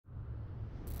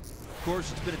Of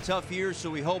course, it's been a tough year, so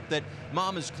we hope that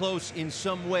Mom is close in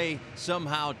some way,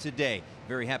 somehow today.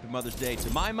 Very happy Mother's Day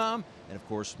to my mom, and of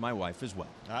course, my wife as well.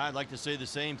 I'd like to say the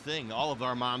same thing. All of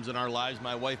our moms in our lives,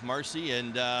 my wife Marcy,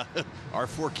 and our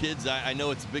 4 kids. I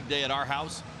know it's a big day at our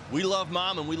house. We love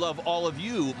Mom, and we love all of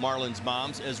you Marlins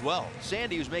moms as well.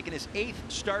 Sandy, who's making his 8th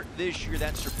start this year,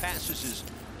 that surpasses his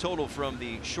total from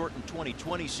the shortened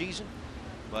 2020 season.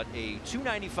 But a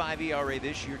 2.95 ERA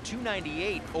this year,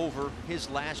 2.98 over his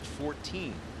last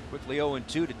 14. Quickly 0-2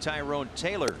 to Tyrone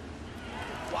Taylor.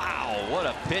 Wow, what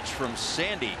a pitch from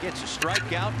Sandy. Gets a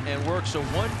strikeout and works a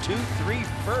 1-2-3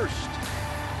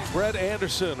 first. Brett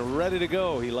Anderson ready to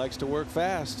go. He likes to work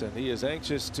fast, and he is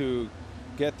anxious to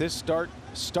get this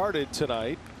started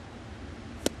tonight.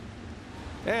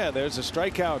 And there's a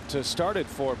strikeout to start it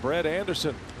for Brett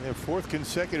Anderson. Yeah, 4th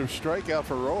consecutive strikeout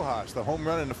for Rojas. The home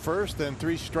run in the first, then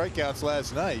 3 strikeouts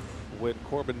last night. When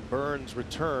Corbin Burns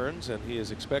returns, and he is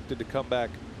expected to come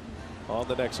back on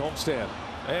the next homestand.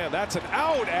 And that's an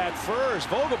out at first.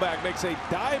 Vogelbach makes a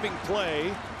diving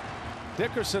play.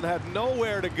 Dickerson had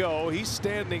nowhere to go. He's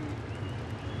standing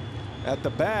at the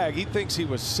bag. He thinks he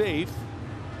was safe.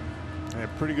 And a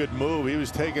pretty good move. He was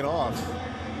taken off.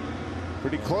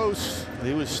 Pretty close.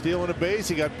 He was stealing a base.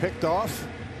 He got picked off.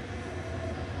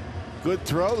 Good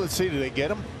throw. Let's see. Did they get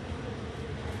him?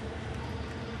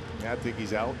 Yeah, I think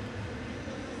he's out.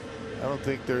 I don't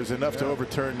think there's enough to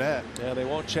overturn that. Yeah, they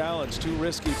won't challenge. Too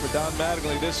risky for Don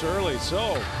Mattingly this early. So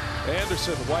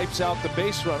Anderson wipes out the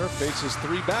base runner. Faces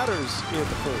 3 batters in the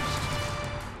first.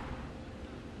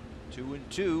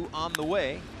 2-2 on the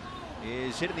way.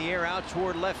 Is hitting the air out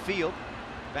toward left field.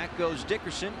 Back goes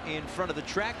Dickerson in front of the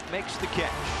track, makes the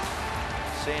catch.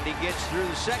 Sandy gets through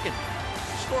the second.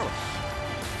 Scoreless.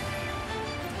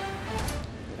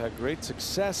 They've had great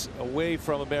success away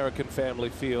from American Family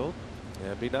Field. And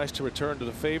it'd be nice to return to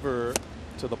the favor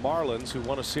to the Marlins, who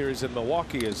won a series in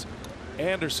Milwaukee, as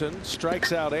Anderson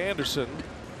strikes out Anderson,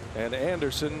 and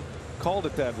Anderson called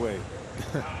it that way.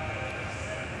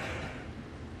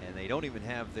 And they don't even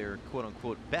have their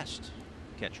quote-unquote best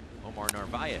catcher, Omar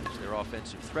Narvaez, their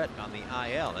offensive threat, on the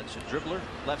IL. That's a dribbler,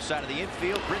 left side of the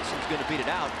infield. Brinson's going to beat it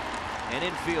out. An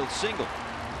infield single.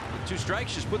 With 2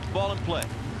 strikes, just put the ball in play.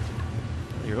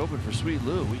 You're hoping for Sweet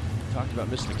Lou. We talked about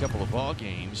missing a couple of ball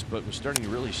games, but was starting to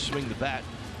really swing the bat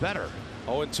better.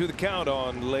 0-2 the count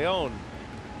on Leon.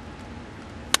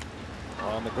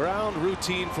 On the ground,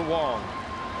 routine for Wong.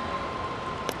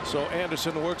 So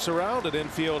Anderson works around an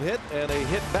infield hit and a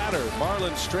hit batter.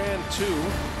 Marlins strand 2.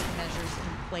 Measures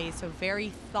in place. A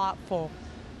very thoughtful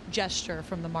gesture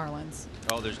from the Marlins.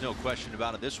 Oh, there's no question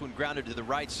about it. This one grounded to the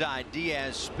right side.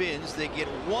 Diaz spins. They get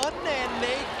 1 and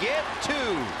they get 2.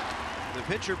 The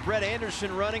pitcher Brett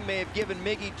Anderson running may have given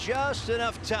Miggy just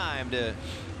enough time to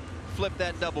flip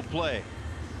that double play.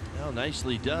 Well,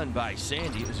 nicely done by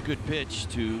Sandy. It was a good pitch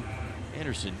to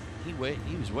Anderson. He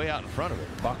was way out in front of it.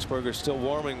 Boxberger still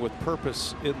warming with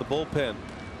purpose in the bullpen.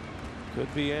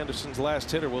 Could be Anderson's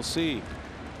last hitter. We'll see.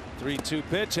 3-2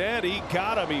 pitch, and he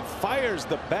got him. He fires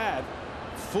the bat.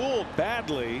 Fooled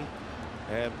badly.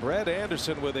 And Brett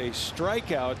Anderson with a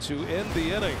strikeout to end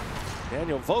the inning.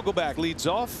 Daniel Vogelbach leads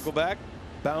off. Vogelbach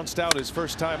bounced out his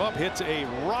first time up. Hits a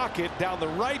rocket down the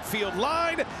right field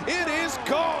line. It is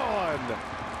gone.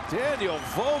 Daniel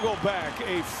Vogelbach,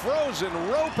 a frozen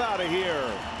rope out of here.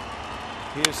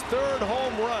 His 3rd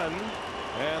home run,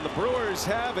 and the Brewers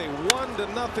have a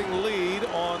 1-0 lead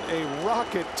on a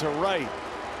rocket to right.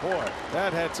 Boy,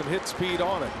 that had some hit speed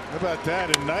on it. How about that?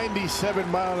 A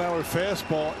 97-mile-an-hour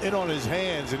fastball in on his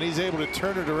hands, and he's able to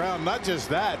turn it around. Not just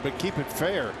that, but keep it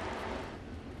fair.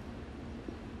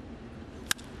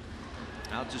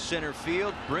 Out to center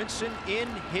field. Brinson in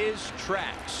his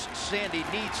tracks. Sandy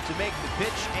needs to make the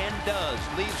pitch and does.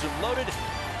 Leaves him loaded,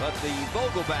 but the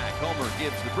Vogelbach homer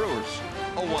gives the Brewers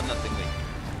a 1-0 lead.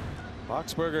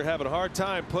 Boxberger having a hard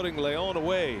time putting Leon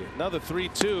away. Another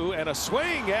 3-2 and a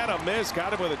swing and a miss.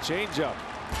 Got him with a changeup.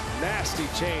 Nasty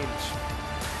change.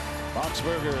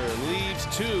 Boxberger leaves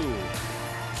 2.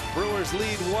 Brewers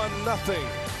lead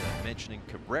 1-0. Mentioning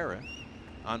Cabrera,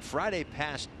 on Friday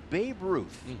passed Babe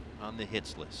Ruth on the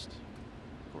hits list.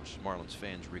 Of course, Marlins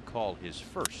fans recall his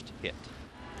first hit.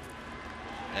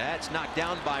 That's knocked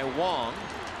down by Wong,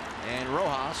 and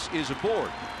Rojas is aboard.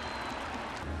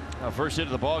 First hit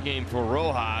of the ball game for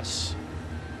Rojas.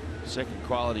 Second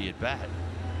quality at bat.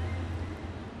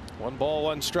 1 ball,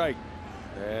 1 strike.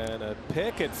 And a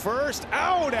pick at first.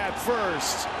 Out at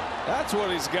first. That's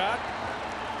what he's got.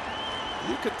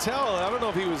 You could tell. I don't know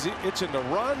if he was itching to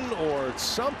run or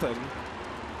something.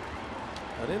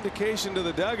 An indication to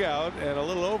the dugout, and a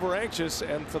little over anxious.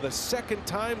 And for the 2nd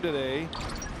time today,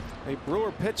 A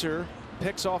Brewer pitcher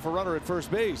picks off a runner at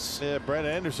first base. Yeah, Brett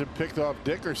Anderson picked off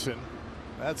Dickerson.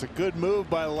 That's a good move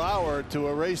by Lauer to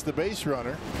erase the base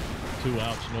runner. 2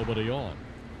 outs, nobody on.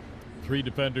 3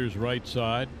 defenders right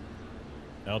side.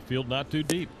 Outfield not too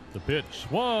deep. The pitch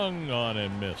swung on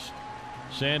and missed.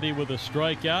 Sandy with a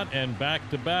strikeout, and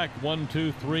back-to-back 1,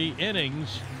 2, 3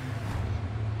 innings.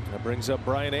 That brings up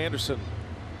Brian Anderson.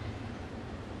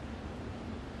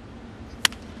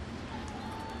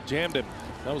 Jammed him.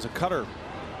 That was a cutter.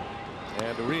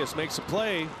 And Urias makes a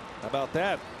play. How about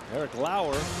that? Eric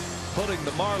Lauer putting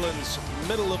the Marlins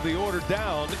middle of the order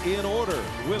down in order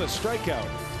with a strikeout.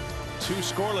 2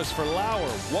 scoreless for Lauer.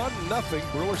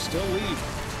 1-0. Brewers still lead.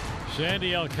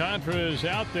 Sandy Alcantara is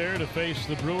out there to face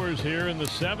the Brewers here in the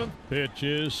 7th. Pitch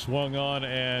is swung on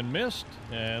and missed,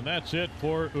 and that's it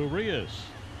for Urias.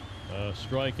 A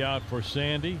strikeout for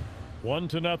Sandy.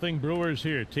 1-0 Brewers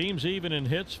here. Teams even in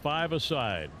hits, 5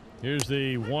 aside. Here's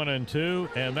the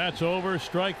 1-2, and that's over.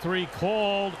 Strike 3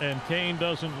 called, and Kane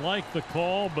doesn't like the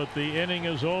call, but the inning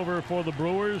is over for the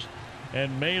Brewers,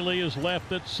 and Maley is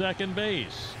left at second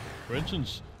base. For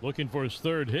instance, looking for his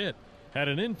 3rd hit. Had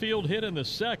an infield hit in the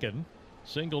 2nd,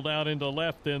 singled out into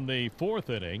left in the 4th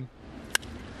inning.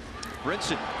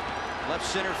 Brinson, left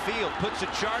center field, puts a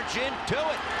charge into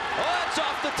it. Oh, it's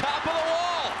off the top of the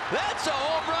wall. That's a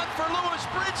home run for Lewis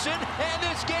Brinson, and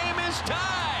this game is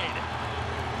tied.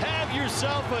 Have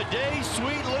yourself a day,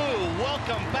 Sweet Lou.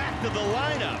 Welcome back to the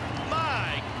lineup.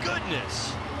 My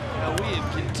goodness. Now, we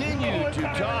have continued to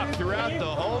talk throughout the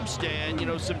homestand, you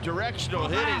know, some directional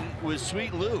hitting with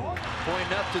Sweet Lou.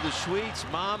 Pointing up to the Sweets.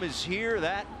 Mom is here.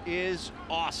 That is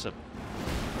awesome.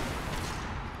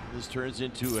 This turns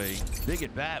into a big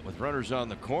at bat with runners on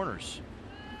the corners.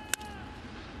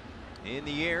 In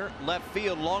the air, left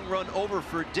field, long run over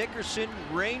for Dickerson,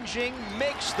 ranging,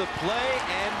 makes the play,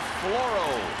 and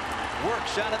Floro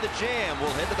works out of the jam.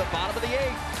 We'll head to the bottom of the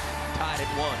 8th, tied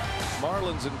at 1.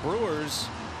 Marlins and Brewers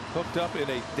hooked up in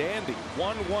a dandy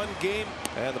 1-1 game,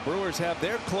 and the Brewers have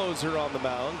their closer on the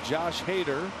mound, Josh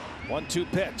Hader.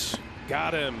 1-2 pitch,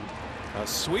 got him. A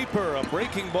sweeper, a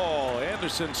breaking ball.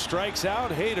 Anderson strikes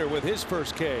out. Hader with his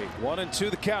first K.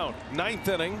 1-2 the count. 9th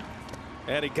inning.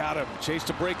 And he got him.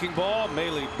 Chased a breaking ball.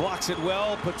 Maley blocks it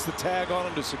well. Puts the tag on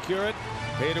him to secure it.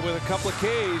 Hader with a couple of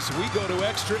Ks. We go to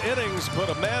extra innings. Put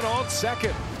a man on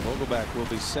second. Vogelback will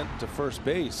be sent to first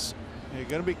base. You're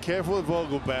going to be careful with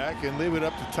Vogelback and leave it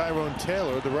up to Tyrone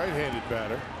Taylor, the right-handed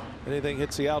batter. Anything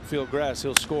hits the outfield grass,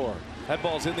 he'll score. That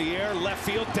ball's in the air. Left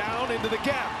field down into the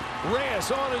gap. Reyes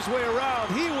on his way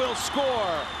around. He will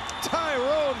score.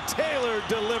 Tyrone Taylor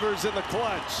delivers in the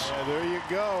clutch. Yeah, there you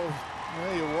go.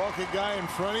 Yeah, you walk a guy in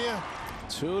front of you.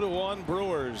 2-1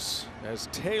 Brewers as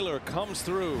Taylor comes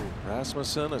through.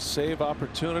 Rasmussen, a save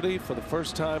opportunity for the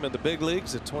first time in the big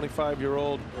leagues. A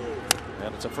 25-year-old.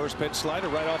 And it's a first pitch slider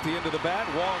right off the end of the bat.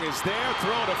 Wong is there.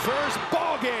 Throw to first.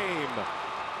 Ball game.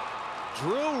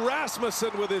 Drew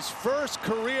Rasmussen with his first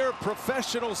career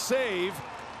professional save.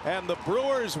 And the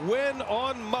Brewers win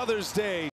on Mother's Day.